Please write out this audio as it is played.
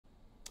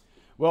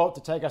Well,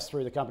 to take us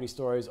through the company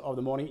stories of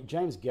the morning,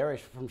 James Gerrish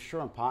from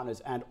Shaw &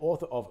 Partners and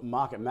author of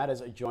Market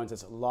Matters joins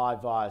us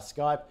live via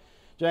Skype.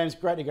 James,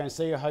 great to go and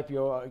see you. I hope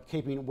you're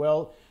keeping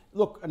well.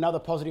 Look, another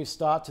positive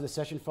start to the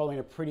session following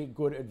a pretty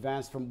good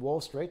advance from Wall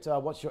Street.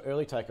 What's your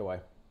early takeaway?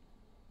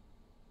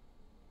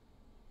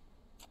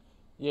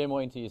 Yeah,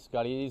 morning to you,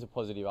 Scotty. It is a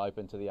positive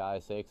open to the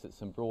ASX. It's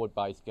some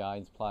broad-based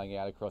gains playing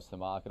out across the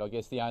market. I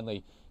guess the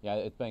only,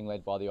 it's being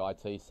led by the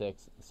IT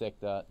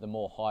sector. The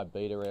more high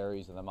beta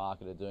areas of the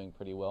market are doing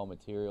pretty well,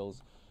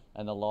 materials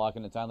and the like,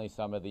 and it's only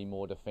some of the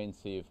more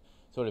defensive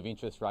sort of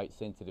interest rate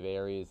sensitive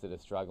areas that are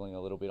struggling a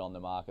little bit on the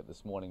market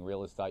this morning.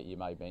 Real estate you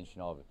made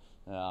mention of.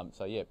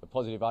 So yeah, a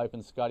positive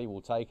open, Scotty.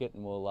 We'll take it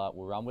and we'll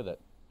run with it.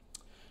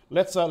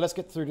 Let's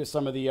get through to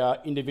some of the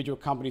individual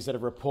companies that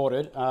have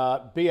reported.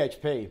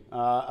 BHP,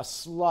 a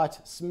slight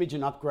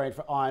smidgen upgrade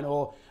for iron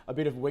ore, a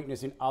bit of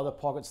weakness in other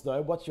pockets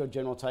though. What's your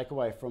general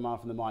takeaway from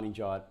the mining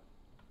giant?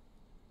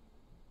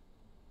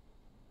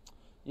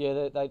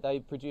 Yeah,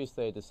 they produced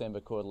their December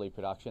quarterly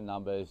production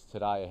numbers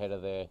today ahead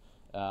of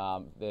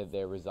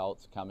their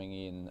results coming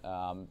in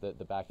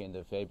the back end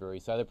of February.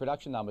 So the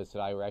production numbers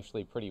today were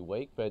actually pretty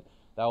weak, but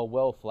they were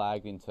well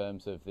flagged in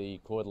terms of the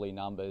quarterly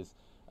numbers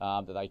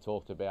that they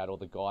talked about, or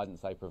the guidance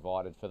they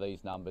provided for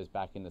these numbers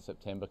back in the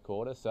September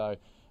quarter. So,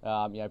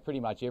 pretty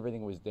much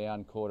everything was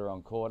down quarter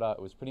on quarter.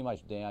 It was pretty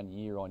much down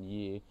year on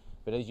year.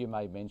 But as you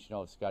made mention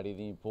of, Scotty,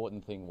 the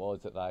important thing was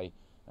that they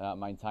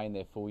maintained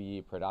their full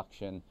year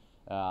production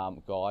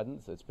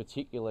guidance. It's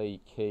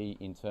particularly key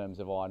in terms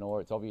of iron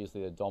ore. It's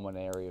obviously the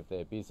dominant area of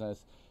their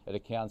business. It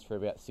accounts for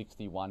about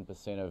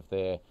 61% of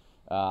their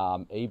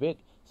EBIT.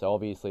 So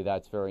obviously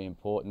that's very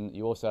important.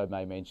 You also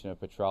made mention of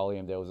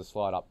petroleum. There was a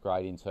slight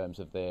upgrade in terms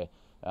of their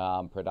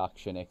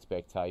production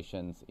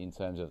expectations in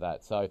terms of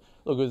that. So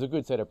look, it was a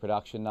good set of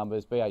production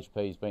numbers.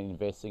 BHP's been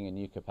investing in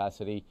new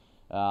capacity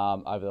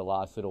over the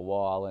last little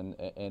while, and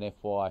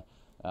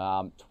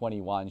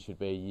FY21 should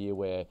be a year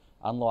where,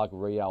 unlike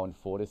Rio and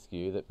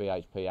Fortescue, that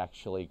BHP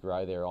actually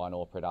grow their iron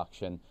ore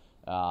production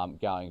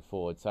going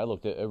forward. So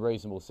look, a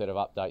reasonable set of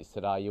updates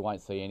today. You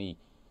won't see any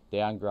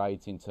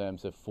downgrades in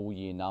terms of full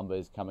year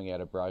numbers coming out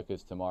of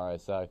brokers tomorrow.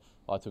 So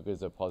I took it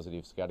as a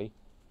positive, Scotty.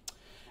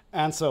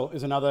 Ansell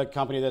is another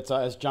company that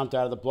has jumped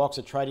out of the blocks.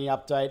 A trading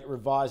update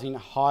revising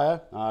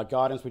higher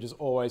guidance, which is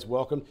always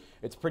welcome.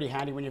 It's pretty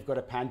handy when you've got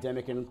a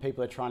pandemic and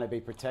people are trying to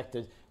be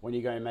protected when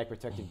you go and make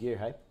protective gear,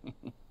 hey?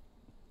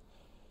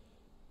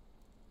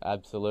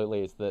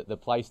 Absolutely, it's the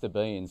place to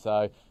be in.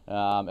 So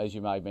as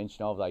you made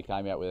mention of, they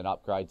came out with an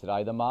upgrade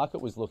today. The market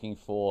was looking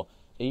for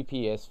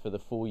EPS for the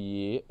full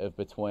year of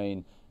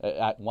between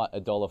at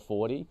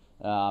 $1.40.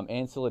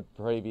 Ansell had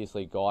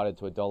previously guided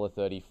to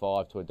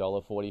 $1.35 to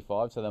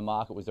 $1.45, so the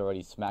market was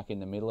already smack in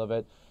the middle of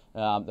it.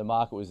 The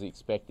market was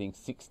expecting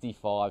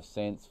 65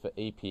 cents for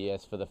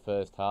EPS for the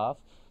first half.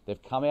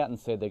 They've come out and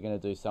said they're going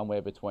to do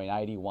somewhere between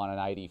 81 and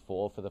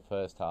 84 for the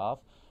first half,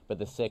 but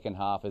the second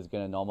half is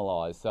going to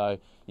normalise. So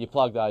you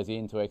plug those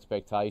into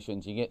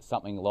expectations, you get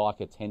something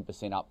like a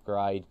 10%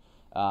 upgrade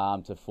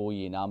to full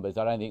year numbers.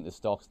 I don't think the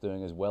stock's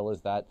doing as well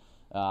as that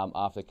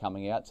after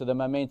coming out. So the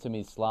momentum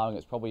is slowing.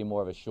 It's probably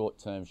more of a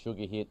short-term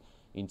sugar hit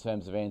in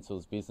terms of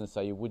Ansell's business.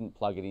 So you wouldn't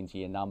plug it into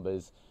your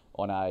numbers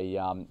on a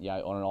on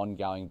an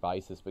ongoing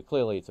basis. But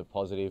clearly it's a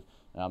positive.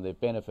 They've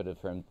benefited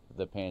from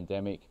the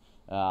pandemic,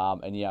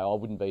 and I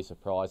wouldn't be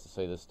surprised to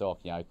see the stock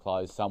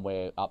close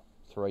somewhere up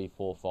 3,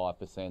 4,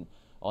 5%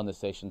 on the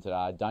session today.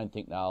 I don't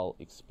think they'll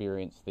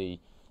experience the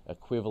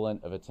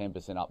equivalent of a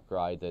 10%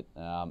 upgrade that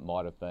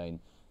might have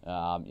been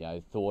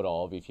thought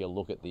of if you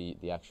look at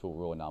the actual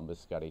raw numbers,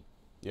 Scotty.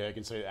 Yeah, you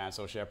can see the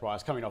Ansell share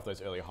price coming off those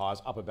early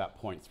highs, up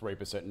about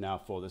 0.3% now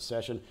for the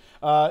session.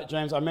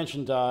 James, I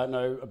mentioned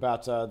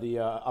about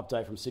the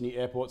update from Sydney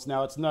Airports.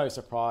 Now, it's no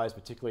surprise,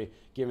 particularly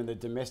given the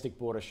domestic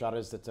border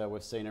shutters that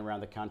we've seen around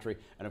the country,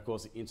 and of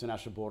course the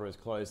international border is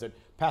closed, that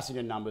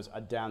passenger numbers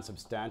are down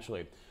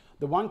substantially.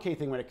 The one key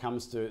thing when it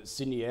comes to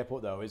Sydney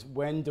Airport, though, is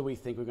when do we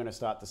think we're going to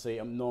start to see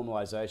a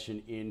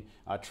normalisation in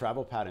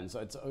travel patterns?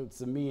 It's a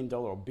 $1 million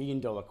or $1 billion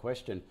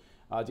question.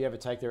 Do you ever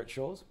take there at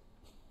Shaw's?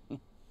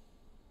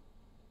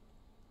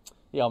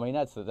 Yeah, I mean,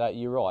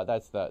 you're right.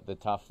 That's the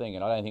tough thing,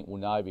 and I don't think we'll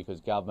know because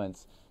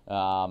governments,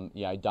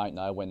 don't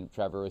know when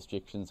travel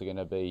restrictions are going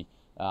to be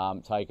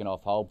taken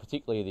off hold,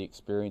 particularly the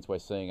experience we're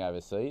seeing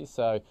overseas.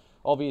 So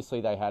obviously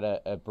they had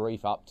a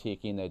brief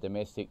uptick in their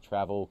domestic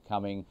travel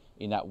coming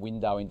in that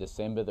window in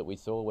December that we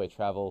saw, where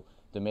travel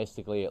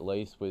domestically at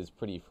least was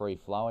pretty free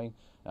flowing.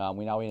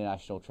 We know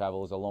international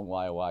travel is a long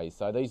way away.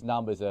 So these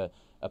numbers are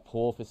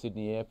poor for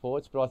Sydney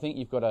Airports, but I think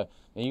you've got to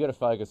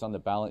focus on the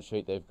balance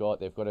sheet they've got.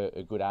 They've got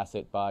a good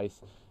asset base,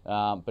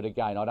 but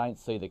again, I don't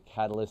see the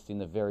catalyst in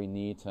the very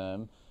near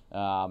term.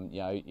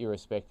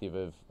 Irrespective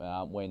of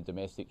when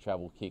domestic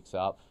travel kicks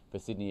up, for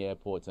Sydney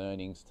Airport's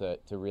earnings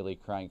to really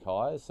crank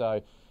higher.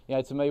 So,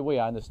 to me, we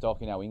own the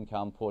stock in our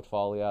income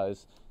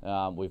portfolios.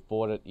 We've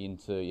bought it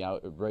into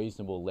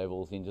reasonable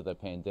levels into the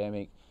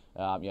pandemic.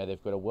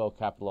 They've got a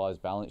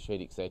well-capitalised balance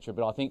sheet, etc.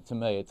 But I think, to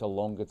me, it's a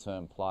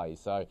longer-term play.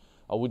 So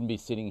I wouldn't be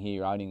sitting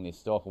here owning this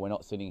stock, or we're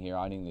not sitting here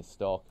owning this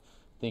stock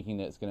thinking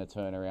that it's going to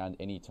turn around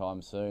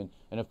anytime soon.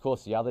 And of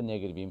course, the other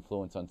negative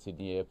influence on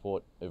Sydney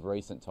Airport of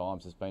recent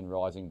times has been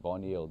rising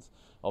bond yields.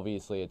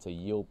 Obviously, it's a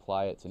yield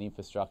play, it's an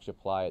infrastructure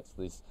play, it's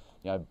this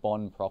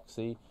bond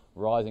proxy.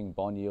 Rising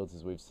bond yields,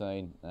 as we've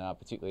seen,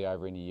 particularly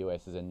over in the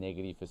US, is a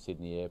negative for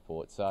Sydney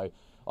Airport. So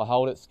I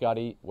hold it,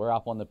 Scuddy. We're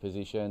up on the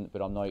position,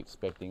 but I'm not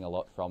expecting a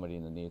lot from it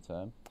in the near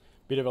term.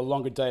 Bit of a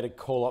longer dated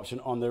call option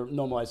on the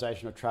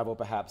normalisation of travel,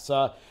 perhaps.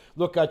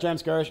 Look,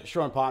 James Gerrish,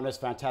 Shaw and Partners,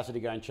 fantastic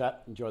to go and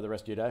chat. Enjoy the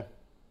rest of your day.